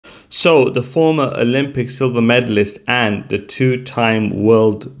So, the former Olympic silver medalist and the two-time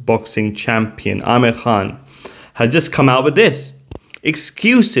world boxing champion Amir Khan has just come out with this.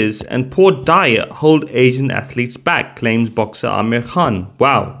 Excuses and poor diet hold Asian athletes back, claims boxer Amir Khan.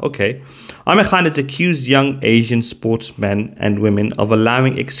 Wow, okay. Amir Khan has accused young Asian sportsmen and women of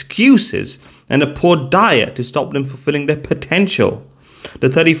allowing excuses and a poor diet to stop them fulfilling their potential. The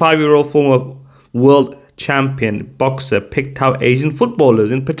 35-year-old former world champion boxer picked out Asian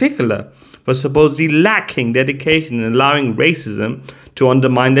footballers in particular for supposedly lacking dedication and allowing racism to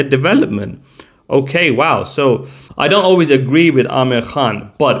undermine their development. Okay, wow. So I don't always agree with Amir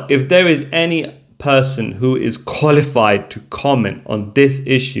Khan, but if there is any person who is qualified to comment on this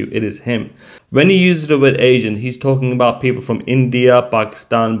issue, it is him. When he uses the word Asian, he's talking about people from India,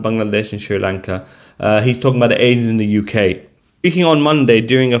 Pakistan, Bangladesh and Sri Lanka. He's talking about the Asians in the UK. Speaking on Monday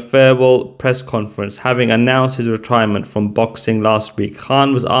during a farewell press conference, having announced his retirement from boxing last week,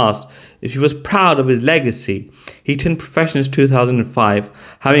 Khan was asked if he was proud of his legacy. He turned professional in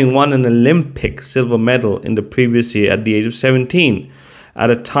 2005, having won an Olympic silver medal in the previous year at the age of 17,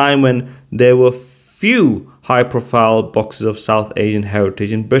 at a time when there were few high-profile boxers of South Asian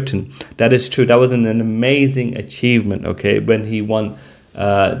heritage in Britain. That is true. That was an amazing achievement, okay, when he won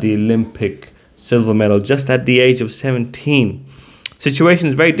the Olympic silver medal just at the age of 17. Situation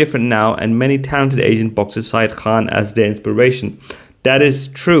is very different now, and many talented Asian boxers cite Khan as their inspiration. That is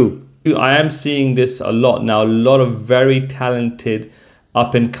true. I am seeing this a lot now. A lot of very talented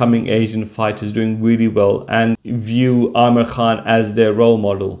up-and-coming Asian fighters doing really well and view Amir Khan as their role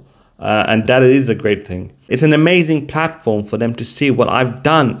model. And that is a great thing. It's an amazing platform for them to see what I've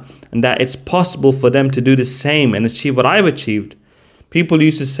done and that it's possible for them to do the same and achieve what I've achieved. People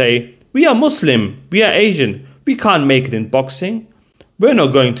used to say, "We are Muslim, we are Asian, we can't make it in boxing. We're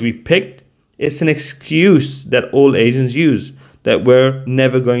not going to be picked." It's an excuse that all Asians use, that we're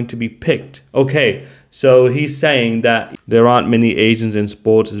never going to be picked. Okay, so he's saying that there aren't many Asians in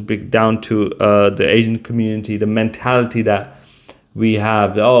sports. It's big down to the Asian community, the mentality that we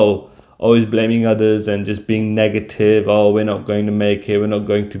have. Always blaming others and just being negative. Oh, we're not going to make it. We're not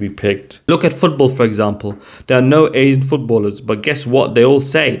going to be picked. Look at football, for example. There are no Asian footballers, but guess what? They all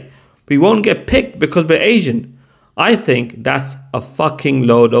say, we won't get picked because we're Asian. I think that's a fucking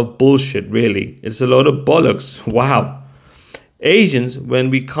load of bullshit, really. It's a load of bollocks. Wow. Asians,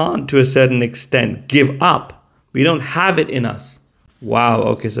 when we can't to a certain extent give up, we don't have it in us. Wow,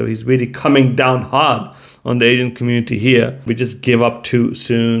 okay, so he's really coming down hard on the Asian community here. We just give up too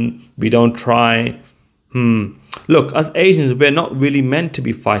soon. We don't try. Look, as Asians, we're not really meant to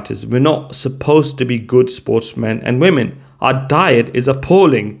be fighters. We're not supposed to be good sportsmen and women. Our diet is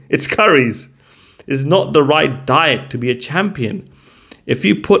appalling. It's curries. It's not the right diet to be a champion. If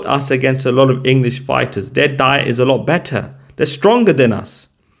you put us against a lot of English fighters, their diet is a lot better. They're stronger than us.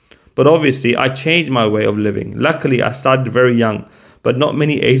 But obviously, I changed my way of living. Luckily, I started very young. But not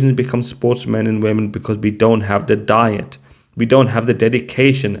many Asians become sportsmen and women because we don't have the diet. We don't have the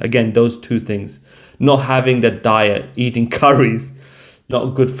dedication. Again, those two things. Not having the diet, eating curries,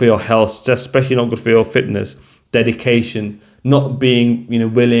 not good for your health, especially not good for your fitness. Dedication, not being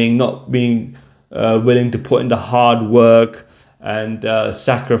willing to put in the hard work and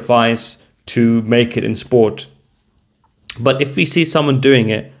sacrifice to make it in sport. But if we see someone doing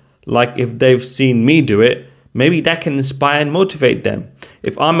it, like if they've seen me do it, maybe that can inspire and motivate them.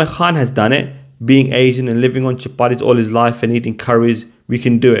 If Amir Khan has done it, being Asian and living on chapatis all his life and eating curries, we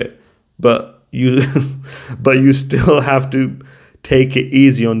can do it. But you still have to take it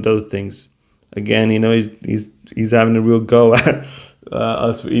easy on those things. Again, he's having a real go at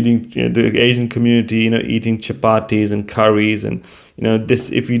us eating, the Asian community, eating chapatis and curries, and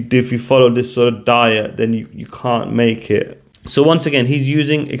this. If you follow this sort of diet, then you can't make it. So once again, he's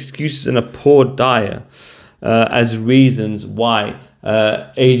using excuses and a poor diet as reasons why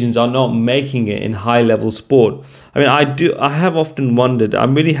Asians are not making it in high-level sport. I mean, I have often wondered.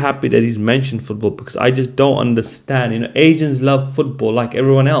 I'm really happy that he's mentioned football because I just don't understand. Asians love football like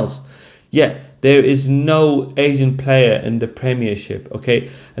everyone else. Yet there is no Asian player in the Premiership. Okay,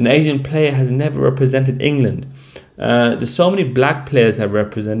 an Asian player has never represented England. There's so many black players that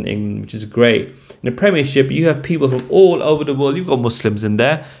represent England, which is great. In the Premiership, you have people from all over the world. You've got Muslims in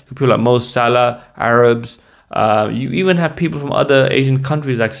there. People like Mo Salah, Arabs. You even have people from other Asian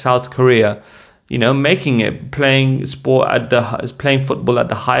countries like South Korea, making it, playing football at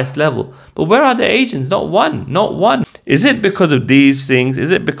the highest level. But where are the Asians? Not one, not one. Is it because of these things?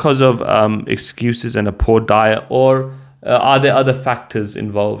 Is it because of excuses and a poor diet, or are there other factors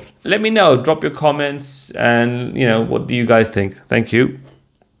involved? Let me know. Drop your comments, and what do you guys think? Thank you.